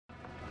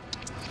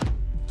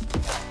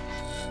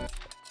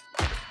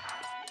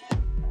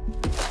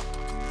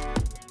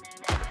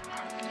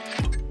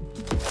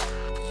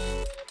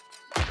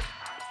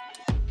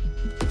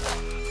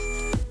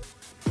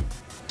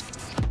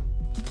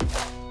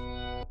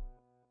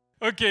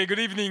Okay, good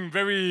evening.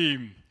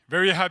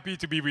 Very happy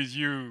to be with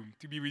you.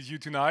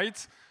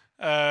 Tonight.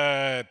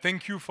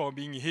 Thank you for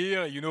being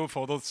here. You know,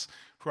 for those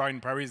who are in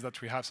Paris, that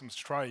we have some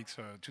strikes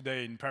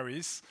today in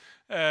Paris.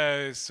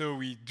 So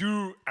we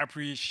do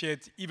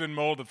appreciate even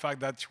more the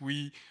fact that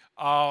we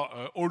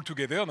are all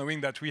together,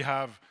 knowing that we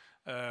have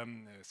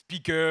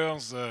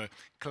speakers,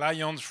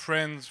 clients,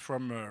 friends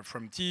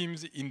from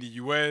teams in the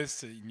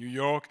US, in New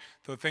York.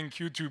 So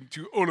thank you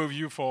to all of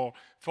you for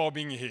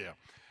being here.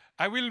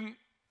 I will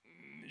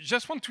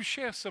just want to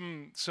share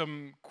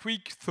some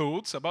quick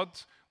thoughts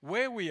about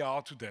where we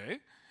are today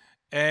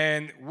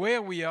and where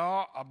we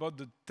are about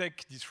the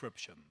tech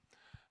disruption.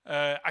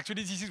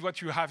 Actually, this is what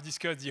you have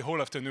discussed the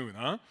whole afternoon,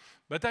 huh?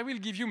 But I will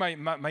give you my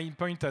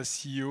point as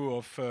CEO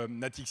of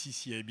Natixis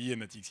CIB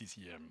and Natixis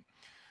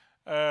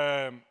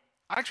EM.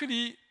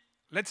 Actually,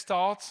 let's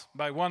start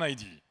by one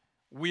idea.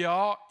 We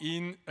are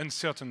in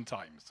uncertain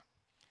times.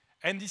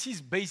 And this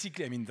is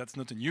basically, I mean, that's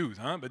not a news,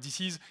 huh? But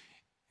this is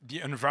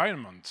the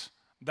environment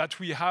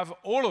that we have,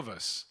 all of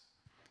us,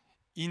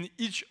 in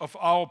each of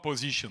our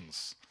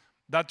positions,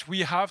 that we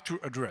have to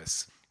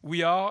address.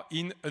 We are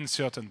in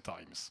uncertain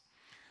times.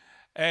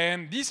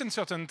 And these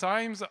uncertain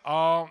times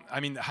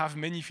have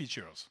many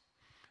features.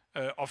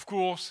 Of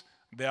course,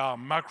 there are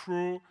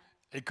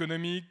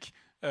macroeconomic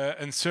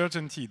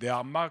uncertainty. There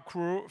are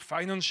macro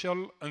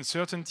financial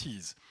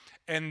uncertainties.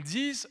 And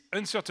these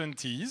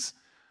uncertainties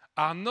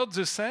are not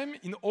the same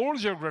in all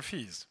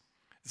geographies.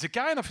 The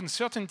kind of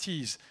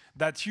uncertainties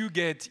that you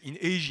get in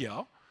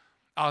Asia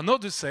are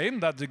not the same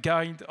that the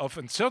kind of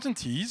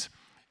uncertainties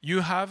you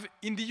have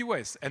in the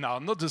US, and are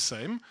not the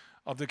same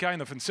of the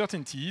kind of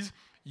uncertainties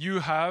you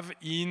have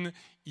in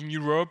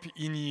Europe,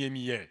 in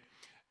EMEA.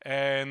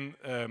 And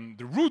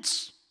the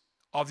roots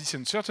of these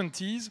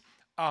uncertainties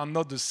are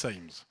not the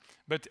same.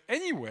 But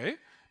anyway,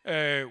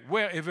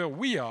 wherever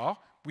we are,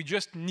 we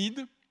just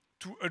need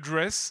to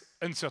address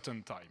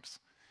uncertain times.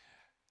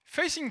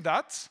 Facing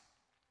that,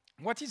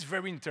 what is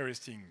very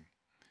interesting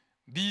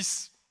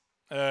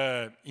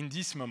in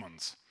these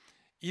moments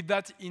is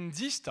that in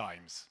these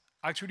times,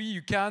 actually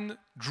you can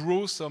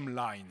draw some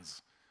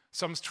lines,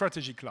 some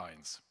strategic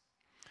lines.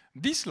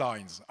 These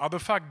lines are the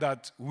fact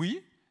that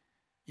we,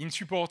 in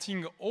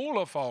supporting all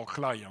of our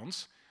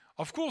clients,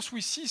 of course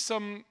we see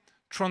some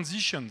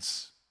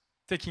transitions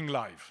taking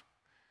life.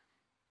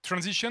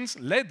 Transitions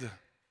led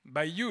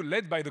by you,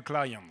 led by the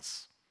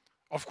clients.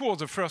 Of course,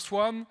 the first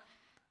one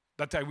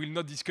that I will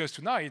not discuss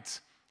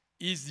tonight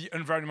is the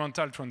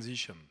environmental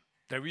transition.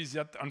 There is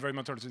that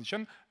environmental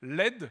transition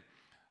led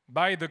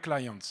by the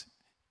clients,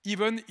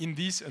 even in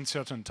these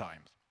uncertain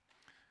times.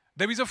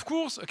 There is, of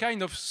course, a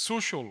kind of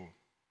social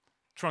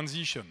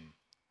transition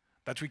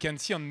that we can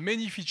see on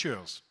many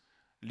features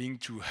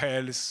linked to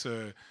health,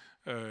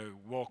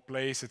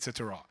 workplace,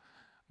 etc.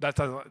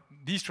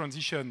 These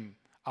transitions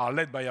are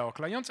led by our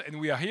clients, and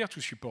we are here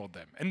to support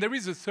them. And there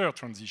is a third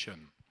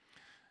transition.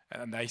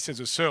 And I say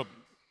the third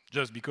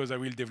just because I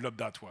will develop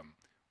that one,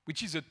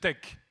 which is a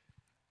tech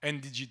and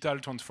digital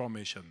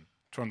transformation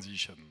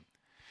transition.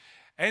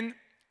 And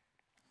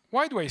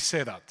why do I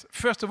say that?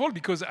 First of all,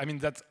 because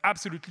that's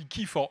absolutely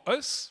key for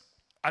us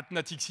at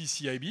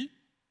Natixis CIB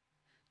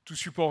to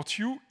support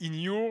you in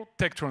your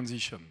tech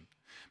transition.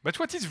 But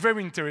what is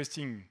very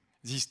interesting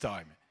this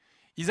time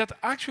is that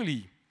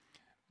actually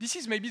this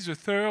is maybe the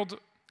third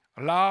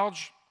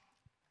large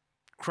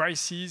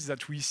crisis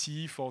that we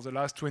see for the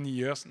last 20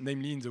 years,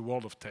 namely in the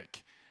world of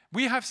tech.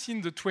 We have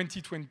seen the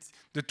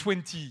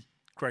 20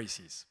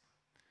 crisis.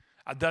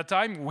 At that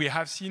time, we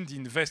have seen the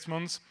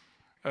investments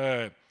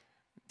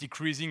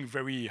decreasing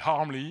very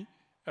harmly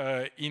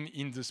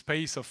in the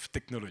space of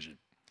technology.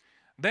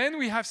 Then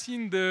we have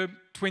seen the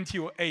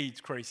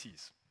 2008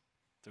 crisis,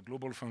 the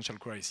global financial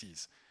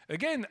crisis.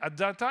 Again, at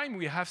that time,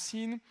 we have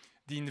seen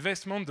the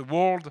investment, the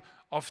world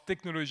of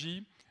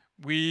technology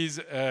with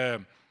a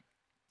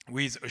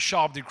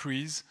sharp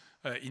decrease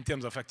in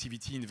terms of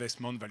activity,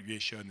 investment,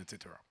 valuation,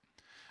 etc.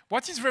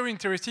 What is very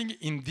interesting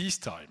in this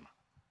time,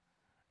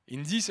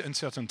 in these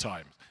uncertain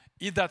times,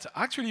 is that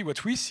actually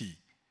what we see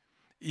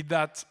is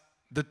that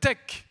the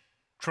tech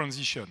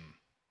transition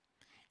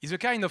is a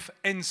kind of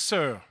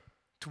answer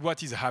to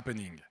what is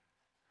happening.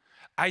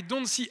 I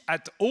don't see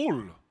at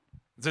all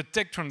the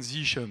tech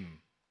transition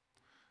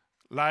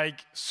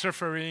like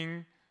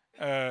suffering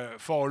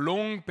for a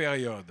long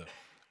period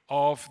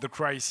of the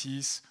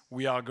crisis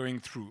we are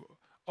going through.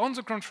 On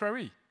the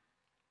contrary,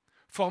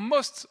 for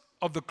most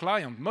of the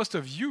client, most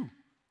of you,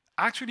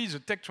 actually the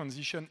tech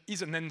transition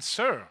is an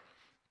answer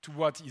to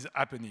what is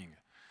happening.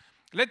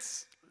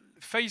 Let's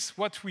face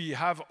what we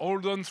have all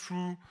done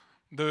through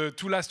the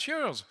 2 last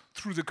years,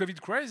 through the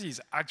COVID crisis.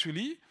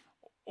 Actually,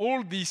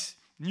 all this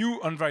new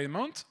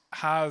environment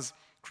has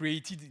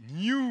created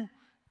new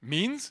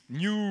means,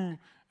 new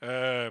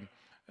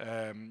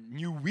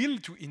will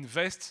to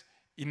invest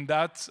in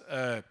that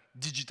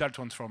digital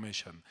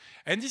transformation.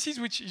 And this is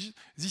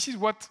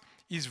what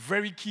is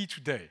very key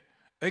today.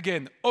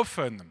 Again,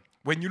 often,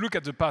 when you look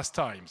at the past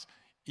times,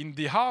 in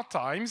the hard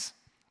times,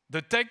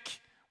 the tech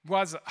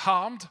was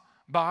harmed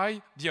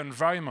by the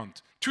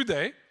environment.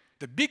 Today,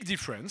 The big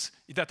difference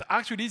is that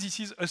actually this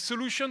is a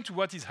solution to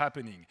what is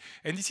happening.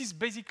 And this is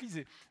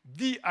basically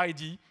the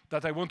idea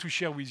that I want to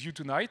share with you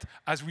tonight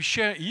as we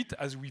share it,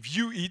 as we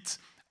view it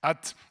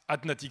at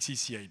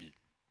Natixis CIB.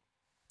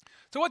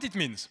 So what it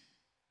means?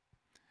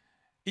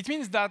 It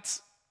means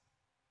that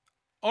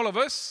all of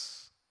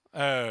us,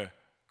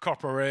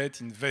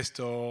 corporate,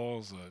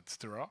 investors,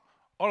 etc.,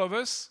 all of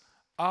us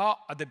are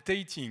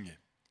adapting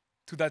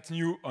to that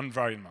new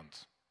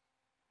environment.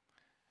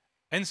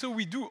 And so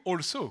we do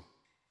also,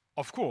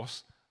 of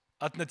course,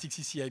 at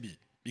Natixis CIB,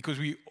 because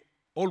we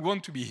all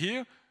want to be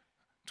here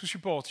to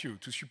support you,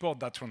 to support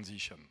that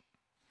transition.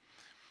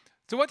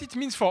 So what it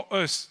means for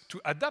us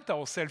to adapt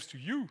ourselves to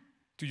you,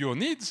 to your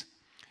needs,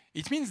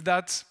 it means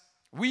that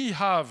we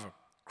have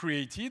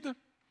created,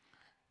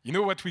 you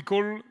know, what we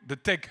call the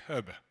Tech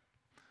Hub.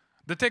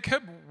 The Tech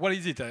Hub, what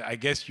is it? I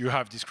guess you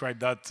have described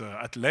that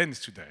at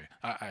length today.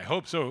 I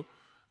hope so.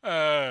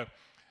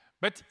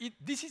 But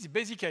this is a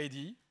basic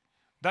idea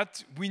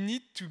that we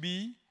need to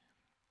be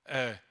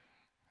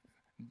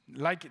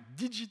like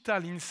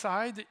digital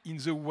inside in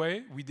the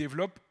way we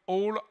develop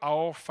all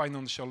our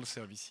financial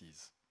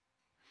services.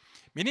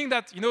 Meaning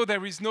that, you know,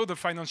 there is no the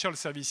financial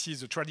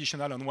services, the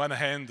traditional on one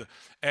hand,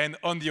 and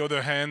on the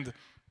other hand,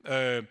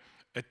 a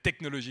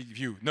technologic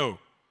view. No.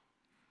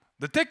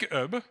 The Tech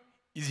Hub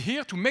is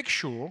here to make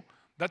sure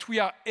that we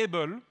are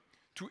able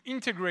to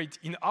integrate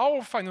in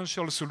our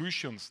financial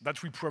solutions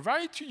that we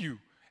provide to you,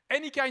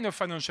 any kind of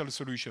financial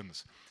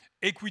solutions,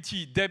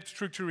 equity, debt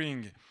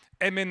structuring,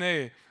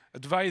 M&A,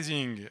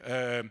 advising,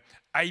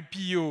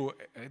 IPO,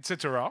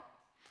 etc.,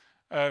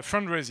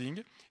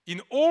 fundraising.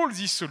 In all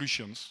these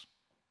solutions,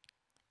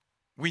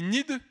 we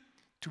need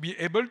to be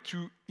able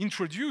to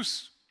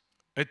introduce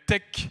a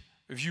tech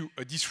view,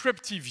 a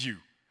disruptive view.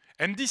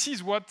 And this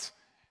is what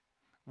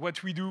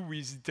we do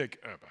with the Tech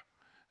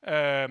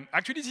Hub.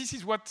 Actually, this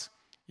is what,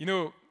 you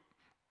know,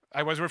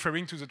 I was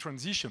referring to the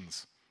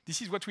transitions.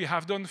 This is what we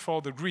have done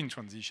for the green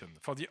transition,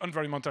 for the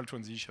environmental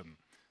transition.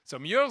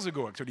 Some years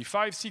ago, actually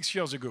 5, 6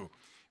 years ago,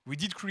 we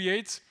did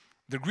create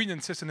the Green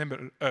and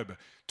Sustainable Hub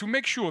to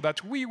make sure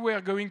that we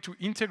were going to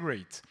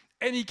integrate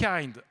any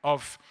kind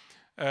of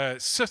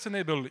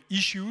sustainable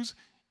issues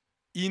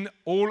in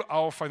all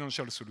our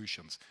financial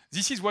solutions.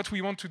 This is what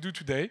we want to do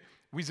today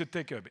with the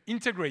Tech Hub.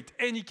 Integrate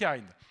any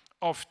kind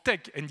of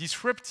tech and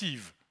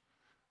disruptive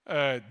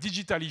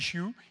digital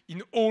issue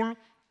in all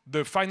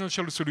the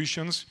financial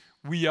solutions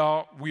we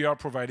are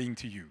providing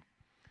to you.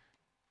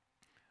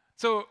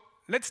 So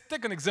let's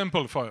take an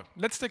example.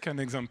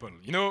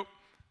 You know,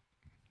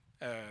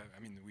 I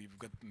mean, we've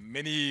got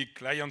many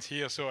clients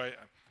here, so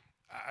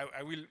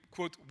I will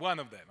quote one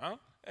of them, huh?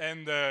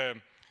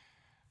 And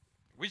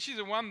which is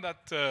the one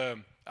that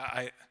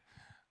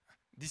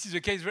this is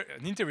a case,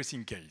 an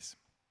interesting case.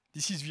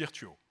 This is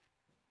Virtuo.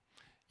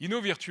 You know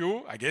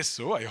Virtuo? I guess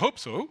so. I hope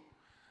so.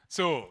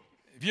 So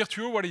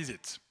Virtuo, what is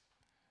it?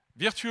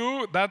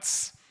 Virtuo,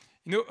 that's,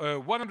 you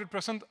know,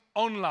 100%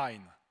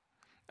 online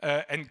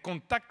and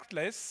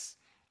contactless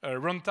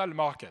rental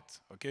market.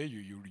 Okay,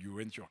 you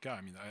rent your car.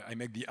 I mean, I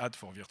make the ad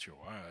for Virtuo.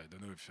 I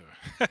don't know if,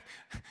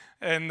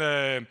 and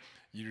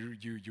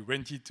you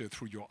rent it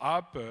through your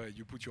app.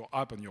 You put your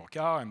app on your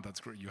car, and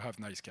that's great. You have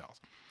nice cars.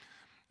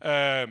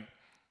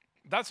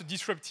 That's a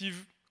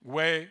disruptive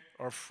way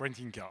of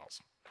renting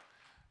cars.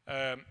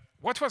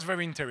 What was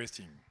very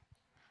interesting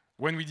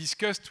when we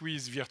discussed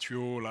with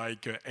Virtuo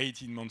like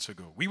 18 months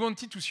ago, we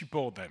wanted to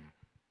support them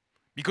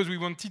because we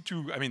wanted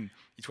to, I mean,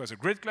 it was a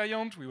great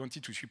client, we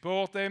wanted to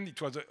support them. It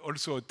was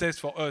also a test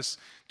for us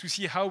to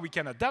see how we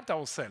can adapt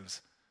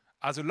ourselves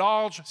as a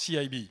large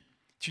CIB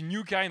to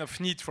new kind of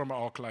need from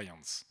our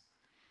clients.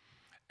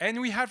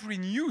 And we have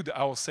renewed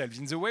ourselves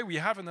in the way we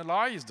have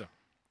analyzed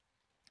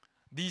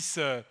this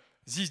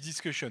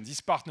discussion,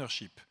 this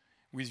partnership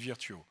with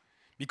Virtuo.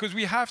 Because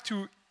we have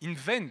to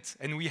invent,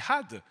 and we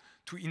had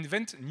to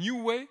invent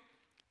new way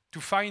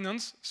to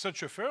finance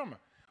such a firm,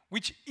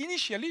 which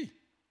initially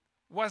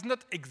was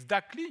not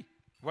exactly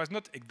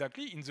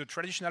in the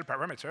traditional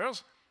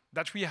parameters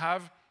that we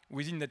have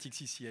within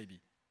Natixis CIB.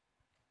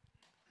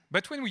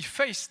 But when we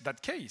faced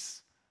that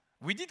case,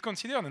 we did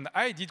consider, and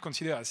I did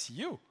consider as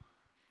CEO,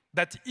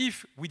 that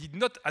if we did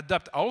not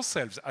adapt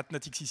ourselves at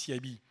Natixis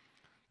CIB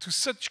to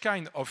such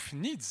kind of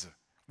needs,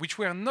 which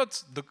were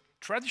not the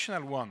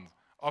traditional one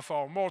of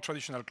our more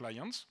traditional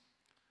clients,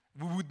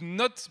 we would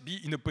not be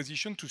in a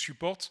position to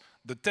support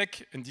the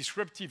tech and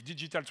disruptive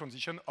digital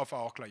transition of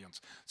our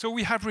clients. So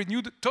we have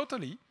renewed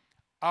totally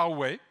our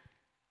way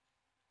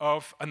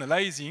of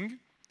analyzing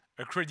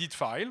a credit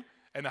file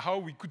and how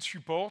we could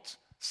support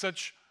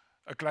such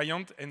a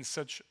client and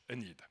such a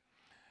need.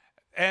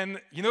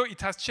 And you know, it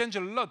has changed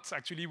a lot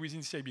actually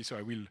within CIB. So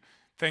I will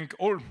thank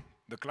all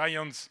the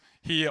clients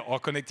here are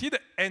connected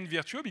and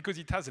Virtuo because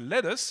it has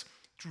led us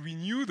to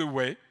renew the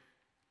way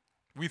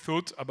we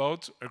thought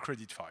about a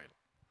credit file.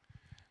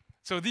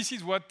 So this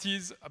is what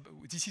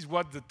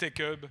the Tech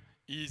Hub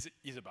is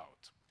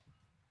about.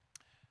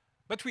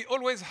 But we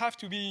always have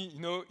to be, you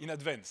know, in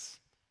advance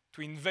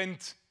to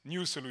invent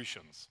new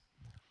solutions.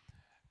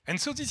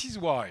 And so this is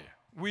why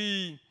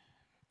we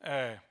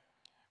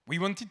we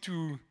wanted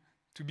to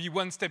be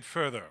one step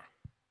further,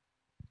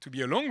 to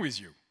be along with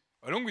you,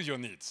 along with your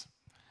needs.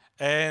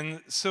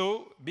 And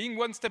so being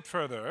one step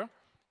further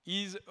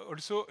is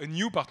also a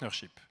new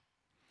partnership.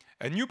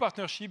 A new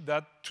partnership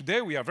that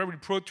today we are very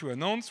proud to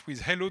announce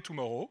with Hello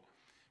Tomorrow,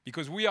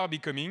 because we are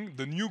becoming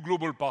the new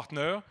global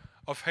partner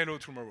of Hello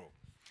Tomorrow.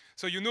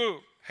 So you know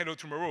Hello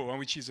Tomorrow,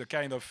 which is a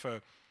kind of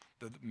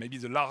maybe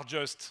the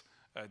largest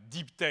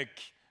deep tech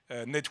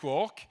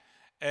network,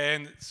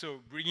 and so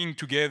bringing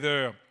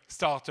together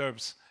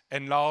startups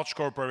and large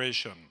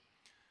corporations.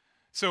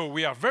 So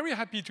we are very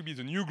happy to be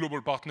the new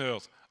global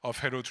partners of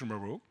Hello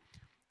Tomorrow.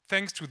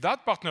 Thanks to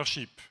that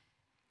partnership,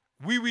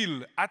 we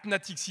will, at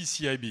Natixis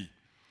CIB,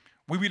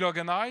 we will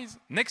organize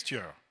next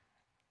year,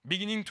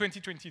 beginning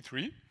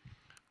 2023,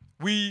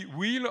 we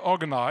will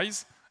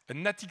organize a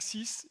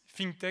Natixis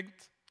FinTech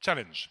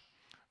Challenge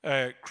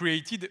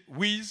created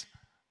with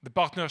the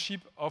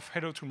partnership of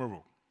Hello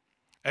Tomorrow.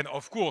 And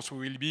of course,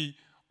 we will be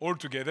all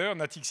together,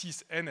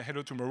 Natixis and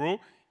Hello Tomorrow,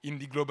 in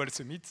the Global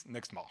Summit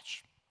next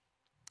March.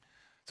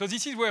 So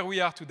this is where we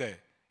are today.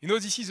 You know,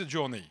 this is a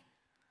journey.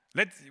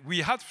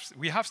 We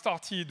have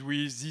started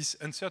with these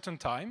uncertain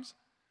times.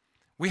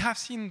 We have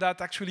seen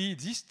that actually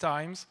these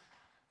times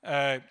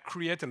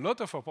create a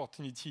lot of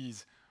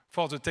opportunities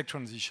for the tech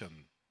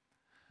transition.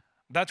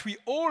 That we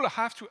all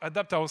have to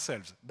adapt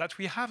ourselves, that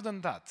we have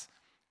done that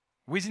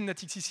within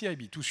Natixis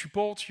CIB to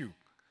support you,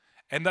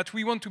 and that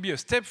we want to be a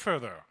step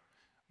further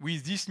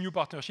with this new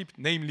partnership,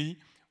 namely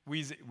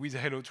with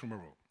Hello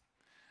Tomorrow.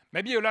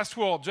 Maybe a last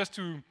word just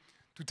to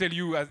tell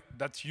you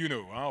that you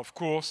know, of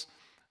course,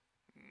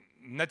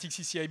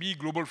 Natixis CIB,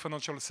 Global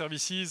Financial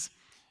Services,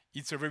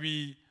 it's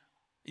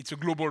a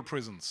global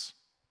presence.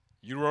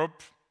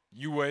 Europe,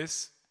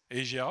 US,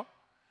 Asia.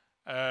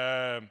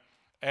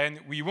 And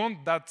we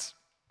want that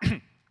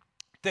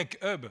tech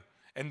hub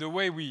and the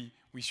way we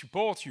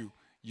support you,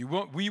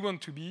 we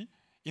want to be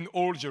in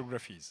all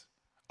geographies.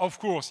 Of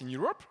course, in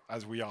Europe,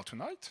 as we are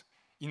tonight,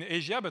 in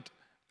Asia, but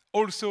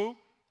also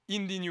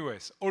in the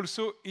US,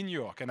 also in New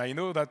York. And I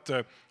know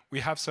that we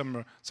have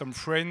some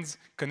friends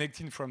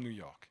connecting from New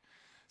York.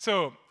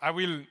 So I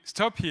will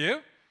stop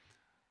here.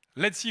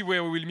 Let's see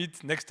where we will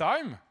meet next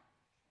time.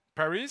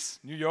 Paris,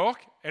 New York,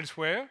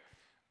 elsewhere.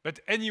 But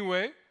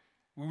anyway,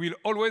 we will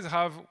always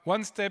have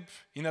one step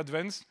in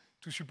advance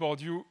to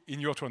support you in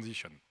your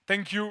transition.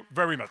 Thank you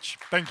very much.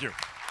 Thank you.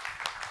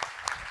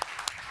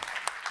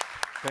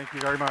 Thank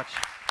you very much.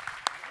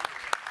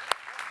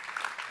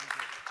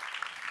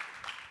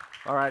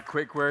 All right,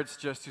 quick words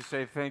just to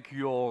say thank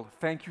you all.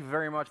 Thank you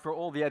very much for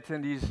all the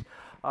attendees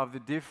of the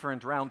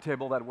different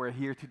roundtable that were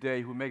here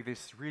today who make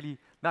this really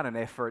not an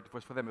effort. It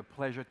was for them a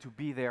pleasure to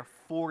be there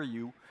for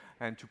you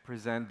and to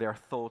present their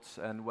thoughts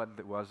and what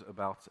it was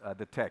about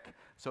the tech.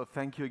 So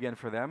thank you again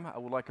for them. I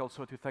would like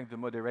also to thank the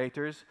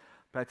moderators,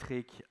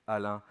 Patrick,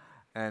 Alain,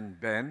 and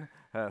Ben,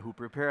 who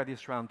prepared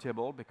this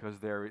roundtable because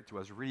it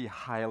was really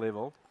high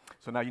level.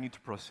 So now you need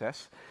to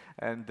process.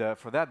 And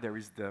for that, there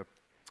is the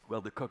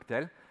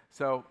cocktail.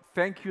 So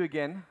thank you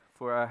again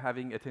for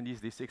having attendees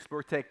this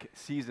Explore Tech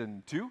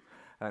Season 2.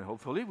 And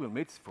hopefully we'll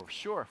meet for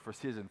sure for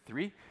Season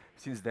 3.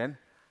 Since then,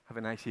 have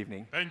a nice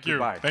evening. Thank you.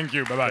 Goodbye. Thank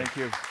you. Bye-bye. Thank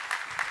you.